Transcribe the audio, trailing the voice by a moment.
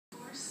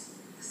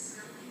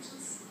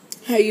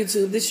Hey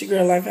YouTube, this your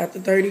girl Life After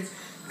 30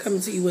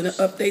 coming to you with an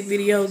update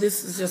video.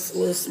 This is just a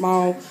little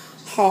small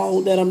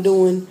haul that I'm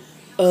doing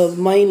of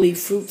mainly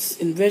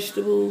fruits and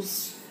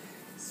vegetables.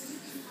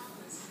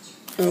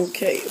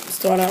 Okay,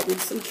 start out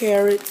with some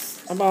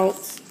carrots.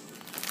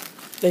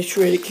 They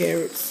shredded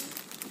carrots.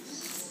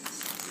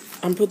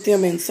 I'm put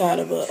them inside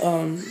of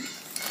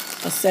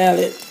a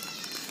salad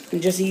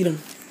and just eat them,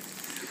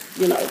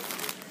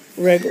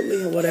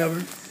 regularly or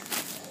whatever.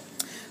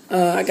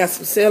 I got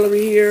some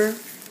celery here.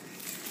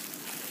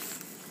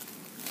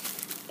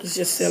 It's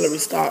just celery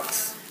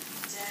stalks.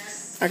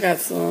 I got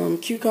some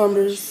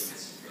cucumbers.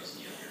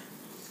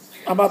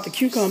 I bought the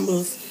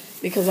cucumbers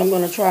because I'm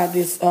going to try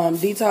this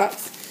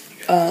detox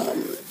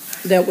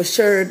that was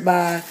shared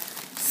by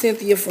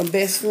Cynthia from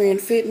Best Friend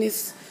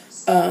Fitness.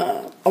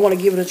 I want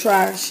to give it a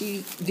try.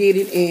 She did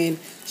it and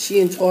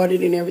she enjoyed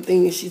it and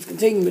everything, and she's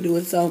continuing to do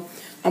it. So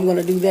I'm going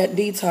to do that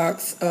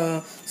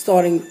detox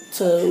starting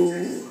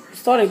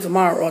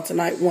tomorrow or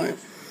tonight one.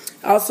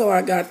 Also,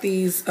 I got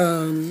these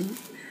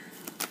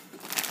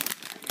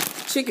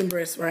chicken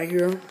breasts right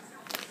here.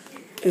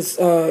 It's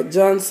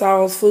John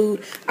Saw's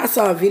Food. I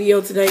saw a video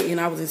today and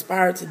I was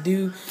inspired to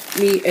do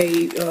me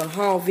a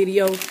haul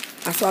video.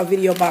 I saw a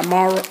video by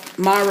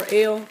Mara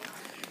L,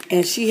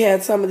 and she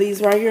had some of these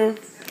right here.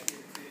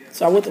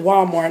 So I went to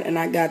Walmart and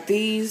I got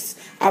these.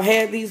 I've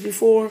had these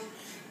before,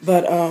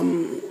 but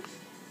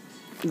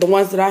the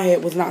ones that I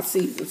had was not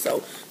seasoned.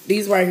 So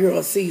these right here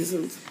are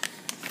seasoned.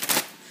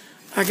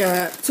 I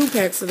got 2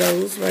 packs of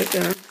those right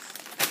there.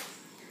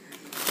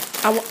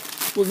 I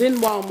was in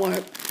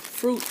Walmart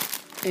fruit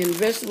and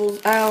vegetables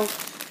aisle,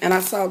 and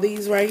I saw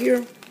these right here.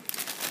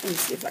 Let me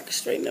see if I can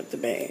straighten up the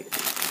bag.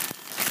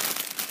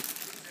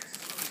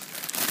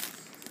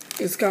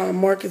 It's called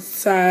Market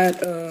Side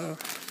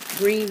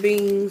green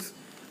beans,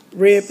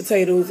 red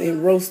potatoes,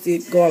 and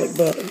roasted garlic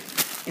butter.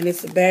 And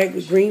it's a bag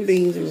with green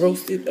beans and red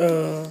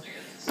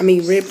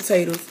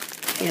potatoes.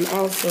 And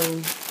also,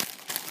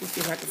 let's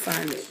see if I can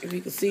find it. If you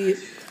can see it,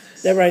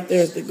 that right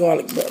there is the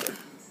garlic butter.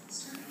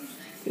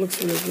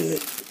 Looks really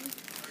good.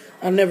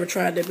 I've never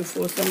tried that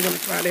before, so I'm going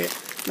to try that.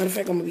 Matter of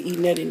fact, I'm going to be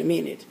eating that in a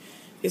minute.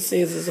 It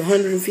says it's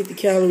 150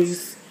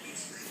 calories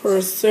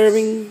per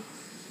serving,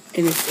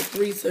 and it's a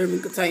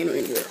 3-serving container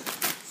in here.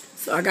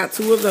 So I got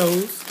 2 of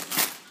those.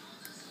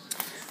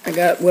 I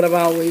got what I've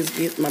always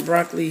get, my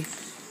broccoli,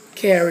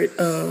 carrot,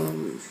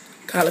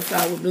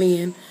 cauliflower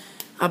blend.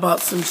 I bought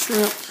some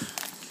shrimp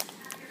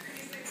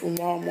from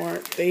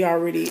Walmart. They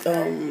already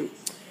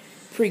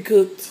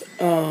pre-cooked,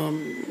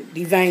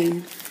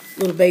 deveined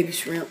little baby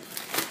shrimp.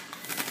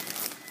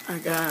 I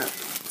got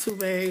 2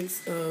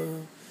 bags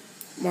of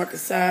Market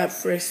Side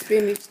fresh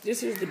spinach.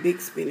 This is the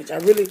big spinach. I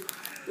really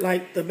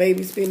like the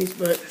baby spinach,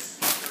 but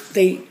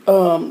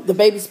the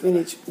baby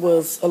spinach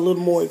was a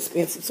little more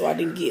expensive, so I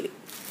didn't get it.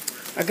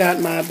 I got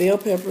my bell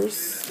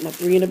peppers, my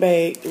 3 in a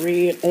bag,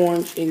 red,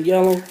 orange, and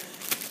yellow.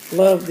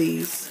 Love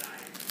these.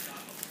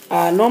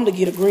 I normally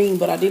get a green,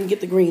 but I didn't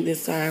get the green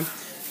this time.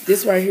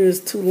 This right here is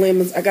 2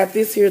 lemons. I got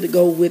this here to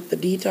go with the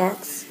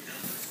detox,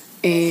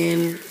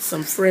 and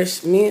some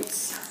fresh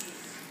mints.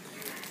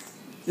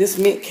 This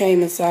mint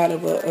came inside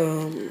of a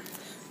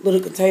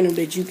little container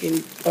that you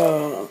can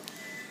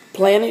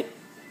plant it.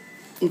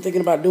 I'm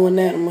thinking about doing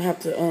that. I'm going to have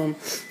to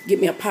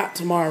get me a pot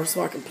tomorrow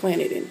so I can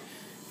plant it and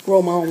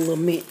grow my own little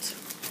mint.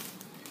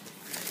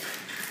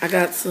 I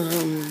got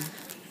some,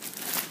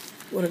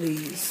 what are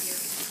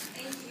these?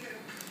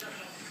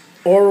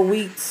 Oral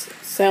wheat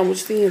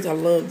sandwich thins. I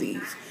love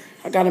these.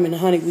 I got them in the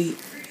honey wheat.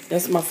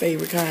 That's my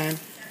favorite kind.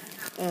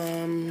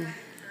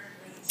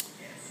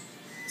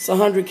 It's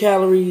 100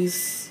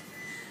 calories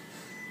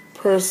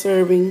per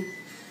serving,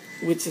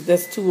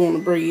 that's 2 on the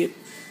bread,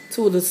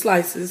 2 of the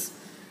slices.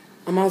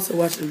 I'm also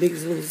watching The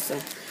Biggest Loser, so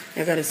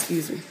y'all gotta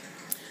excuse me.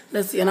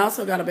 Let's see, and I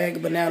also got a bag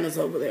of bananas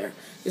over there.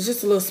 It's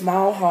just a little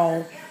small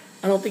haul.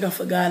 I don't think I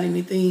forgot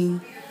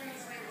anything.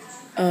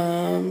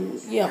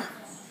 Yeah,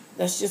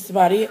 that's just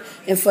about it.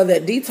 And for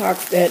that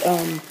detox that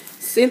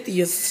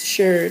Cynthia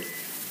shared,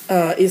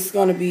 it's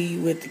gonna be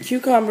with the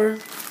cucumber,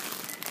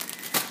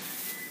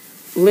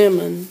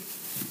 lemon,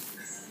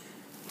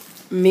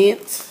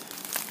 mint,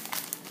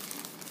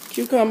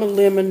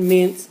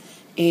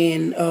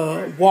 and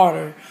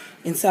water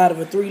inside of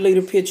a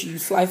 3-liter pitcher. You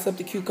slice up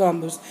the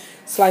cucumbers,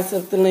 slice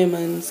up the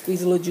lemon,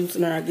 squeeze a little juice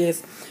in there, I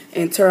guess,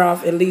 and tear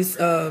off at least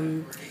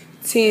 10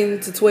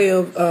 to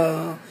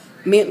 12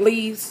 mint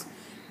leaves,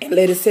 and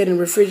let it sit in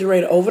the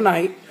refrigerator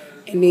overnight,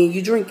 and then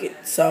you drink it.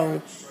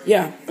 So,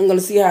 yeah, I'm going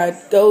to see how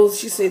it goes.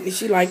 She said that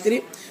she liked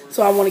it,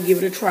 so I want to give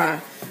it a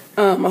try.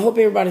 I hope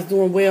everybody's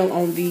doing well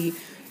on the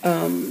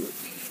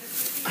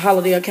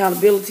Holiday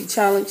Accountability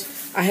Challenge.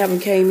 I haven't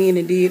came in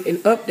and did an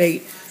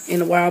update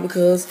in a while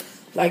because,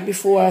 like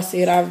before I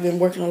said, I've been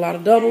working a lot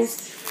of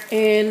doubles,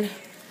 and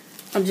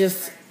I'm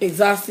just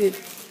exhausted.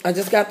 I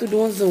just got through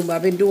doing Zumba.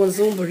 I've been doing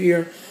Zumba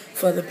here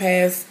for the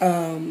past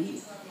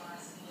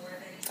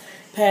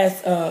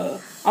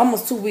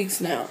almost 2 weeks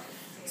now.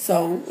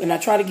 So, and I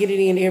try to get it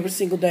in every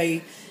single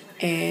day,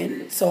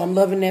 and so I'm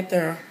loving that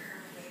there.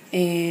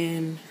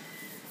 And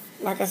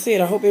like I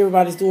said, I hope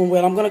everybody's doing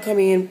well. I'm going to come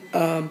in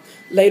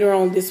later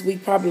on this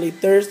week, probably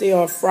Thursday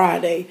or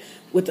Friday,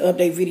 with the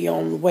update video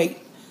on the weight.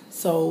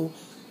 So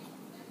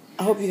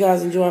I hope you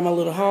guys enjoy my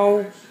little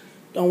haul.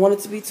 Don't want it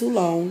to be too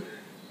long.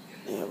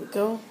 There we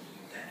go.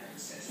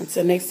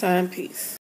 Until next time, peace.